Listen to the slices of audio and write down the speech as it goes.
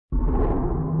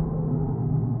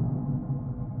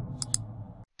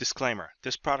Disclaimer: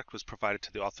 this product was provided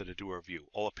to the author to do a review.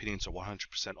 All opinions are 100%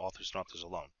 authors and authors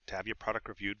alone. To have your product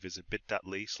reviewed, visit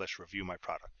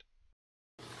bit.ly/reviewmyproduct.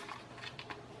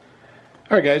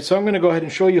 Alright guys, so I'm going to go ahead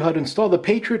and show you how to install the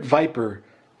Patriot Viper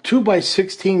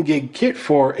 2x16 gig kit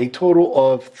for a total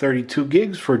of 32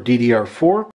 gigs for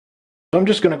DDR4. So I'm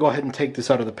just going to go ahead and take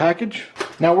this out of the package.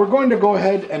 Now we're going to go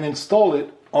ahead and install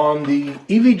it on the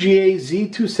EVGA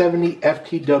Z270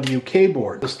 FTWK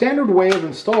board. The standard way of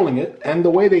installing it, and the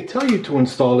way they tell you to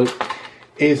install it,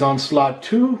 is on slot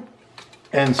 2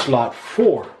 and slot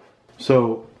 4.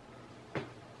 So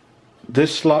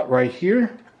this slot right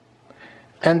here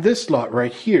and this slot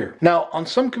right here. Now on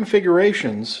some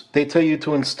configurations they tell you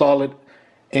to install it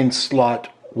in slot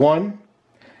 1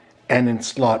 and in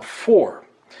slot 4.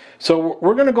 So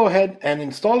we're going to go ahead and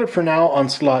install it for now on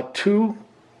slot 2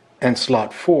 and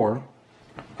slot 4.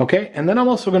 Okay, and then I'm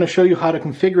also going to show you how to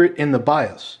configure it in the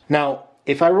BIOS. Now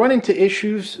if I run into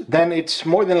issues, then it's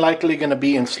more than likely going to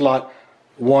be in slot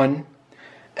 1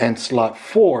 and slot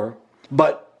 4,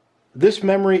 but this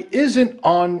memory isn't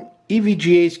on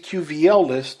EVGA's QVL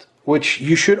list, which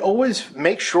you should always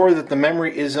make sure that the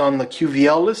memory is on the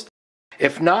QVL list.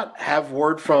 If not, have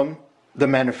word from the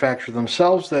manufacturer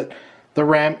themselves that the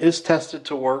RAM is tested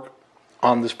to work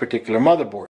on this particular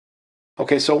motherboard.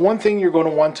 Okay, so one thing you're going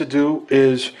to want to do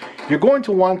is you're going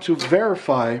to want to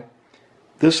verify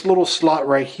this little slot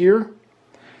right here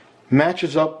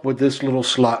matches up with this little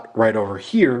slot right over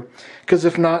here, because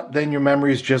if not, then your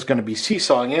memory is just going to be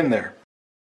seesawing in there.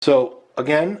 So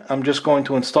again, I'm just going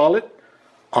to install it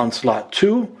on slot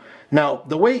 2. Now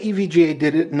the way EVGA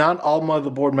did it, not all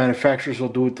motherboard manufacturers will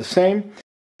do it the same,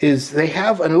 is they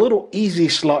have a little easy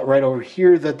slot right over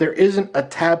here that there isn't a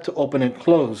tab to open and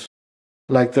close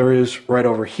like there is right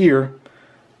over here.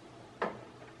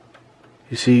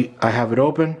 You see, I have it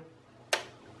open,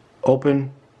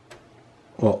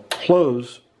 well,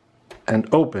 close and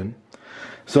open.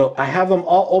 So I have them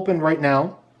all open right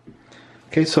now.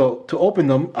 Okay, so to open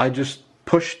them, I just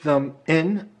push them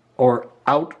in or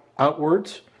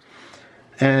outwards.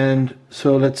 And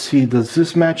so let's see, does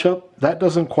this match up? That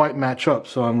doesn't quite match up,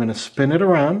 so I'm going to spin it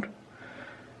around.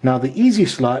 Now the easy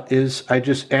slot is I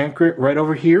just anchor it right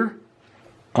over here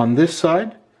on this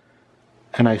side,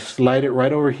 and I slide it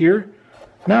right over here.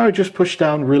 Now I just push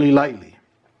down really lightly.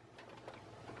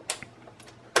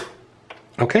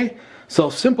 Okay, so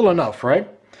simple enough, right?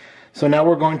 So now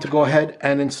we're going to go ahead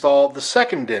and install the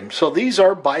second DIMM. So these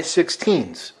are by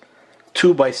 16s,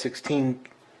 2x16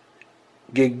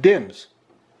 gig DIMMs.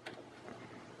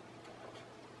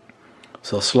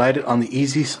 So slide it on the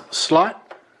easy slot.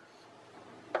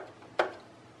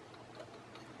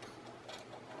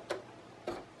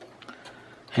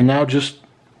 And now just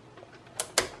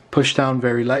push down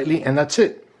very lightly, and that's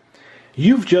it.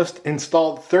 You've just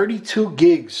installed 32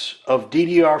 gigs of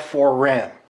DDR4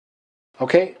 RAM.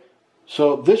 Okay,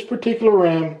 so this particular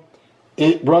RAM,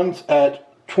 it runs at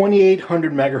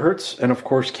 2800 megahertz and of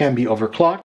course can be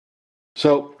overclocked.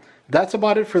 So that's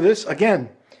about it for this. Again,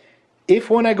 if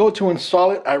when I go to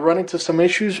install it I run into some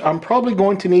issues, I'm probably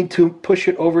going to need to push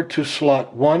it over to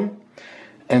slot 1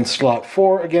 and slot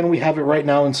 4. Again, we have it right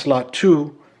now in slot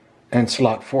 2 and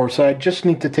slot 4. So I just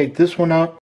need to take this one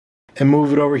out and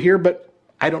move it over here, but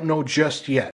I don't know just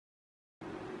yet.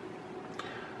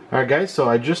 Alright guys, so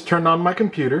I just turned on my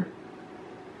computer.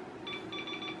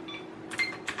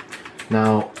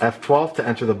 Now F12 to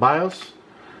enter the BIOS.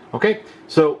 Okay,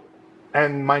 so,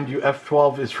 and mind you,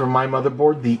 F12 is from my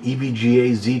motherboard, the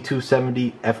EVGA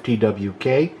Z270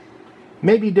 FTWK.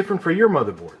 May be different for your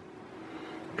motherboard.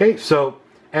 Okay, so,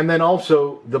 and then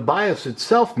also the BIOS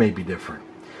itself may be different.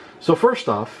 So first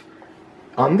off,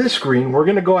 on this screen, we're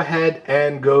going to go ahead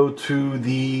and go to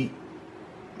the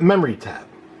memory tab.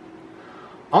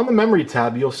 On the memory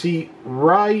tab, you'll see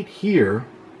right here,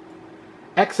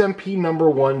 XMP number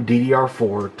 1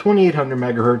 DDR4, 2800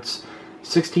 megahertz,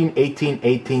 16, 18,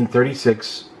 18,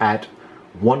 36 at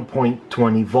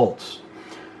 1.20 volts.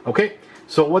 Okay,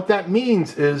 so what that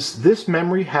means is this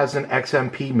memory has an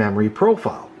XMP memory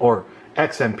profile, or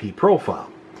XMP profile.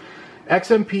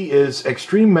 XMP is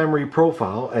Extreme Memory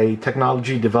Profile, a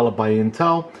technology developed by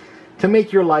Intel to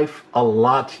make your life a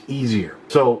lot easier.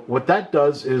 So what that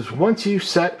does is once you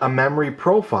set a memory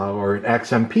profile or an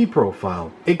XMP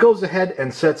profile, it goes ahead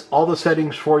and sets all the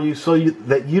settings for you so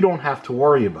that you don't have to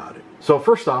worry about it. So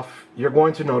first off, you're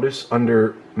going to notice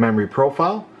under Memory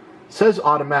Profile, it says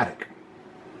Automatic.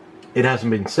 It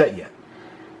hasn't been set yet.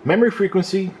 Memory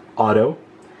Frequency, Auto.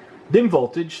 DIMM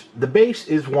Voltage, the base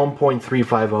is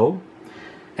 1.350.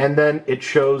 And then it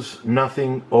shows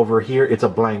nothing over here. It's a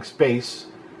blank space.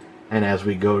 And as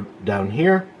we go down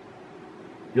here,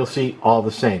 you'll see all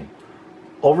the same.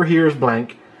 Over here is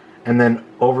blank, and then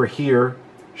over here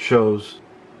shows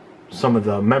some of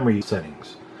the memory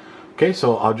settings. Okay,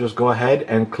 so I'll just go ahead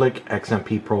and click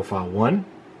XMP Profile 1.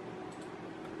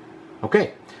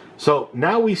 Okay, so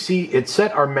now we see it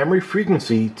set our memory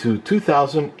frequency to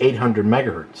 2800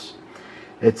 megahertz.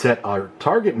 It set our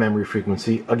target memory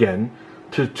frequency, again,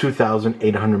 to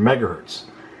 2800 megahertz.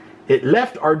 It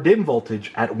left our DIMM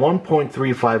voltage at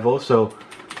 1.350, so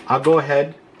I'll go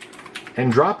ahead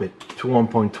and drop it to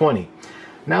 1.20.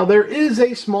 Now there is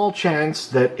a small chance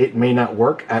that it may not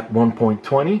work at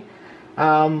 1.20,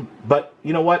 but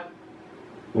you know what?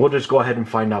 We'll just go ahead and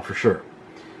find out for sure.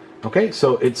 Okay,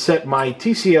 so it set my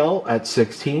TCL at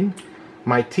 16,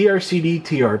 my TRCD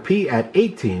TRP at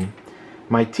 18,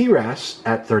 my TRAS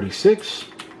at 36,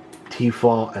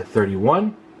 TFAL at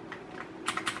 31,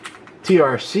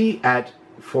 TRC at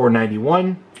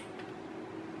 491,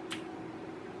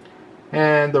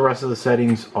 and the rest of the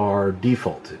settings are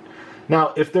defaulted.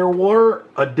 Now, if there were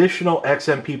additional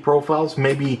XMP profiles,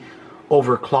 maybe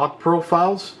overclock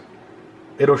profiles,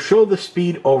 it'll show the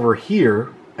speed over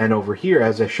here and over here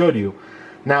as I showed you.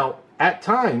 Now, at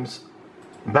times,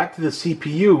 back to the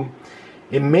CPU,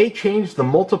 it may change the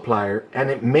multiplier and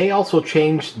it may also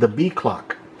change the B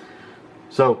clock.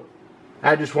 So,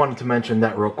 I just wanted to mention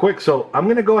that real quick. So, I'm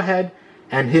going to go ahead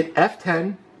and hit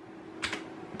F10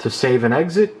 to save and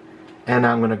exit, and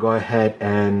I'm going to go ahead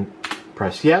and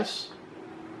press yes.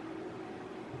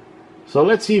 So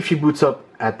let's see if she boots up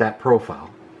at that profile.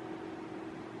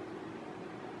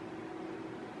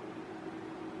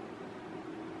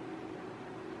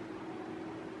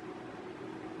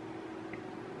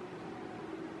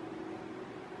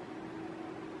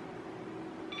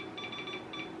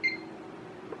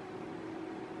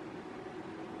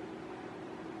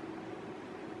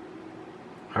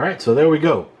 Alright, so there we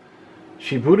go.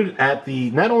 She booted at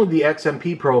the not only the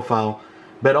XMP profile,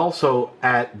 but also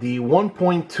at the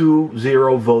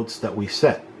 1.20 volts that we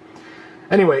set.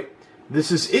 Anyway,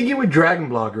 this is Iggy with Dragon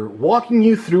Blogger walking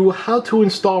you through how to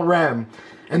install RAM,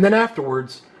 and then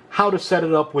afterwards, how to set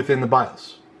it up within the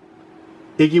BIOS.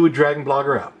 Iggy with Dragon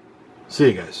Blogger out.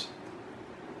 See you guys.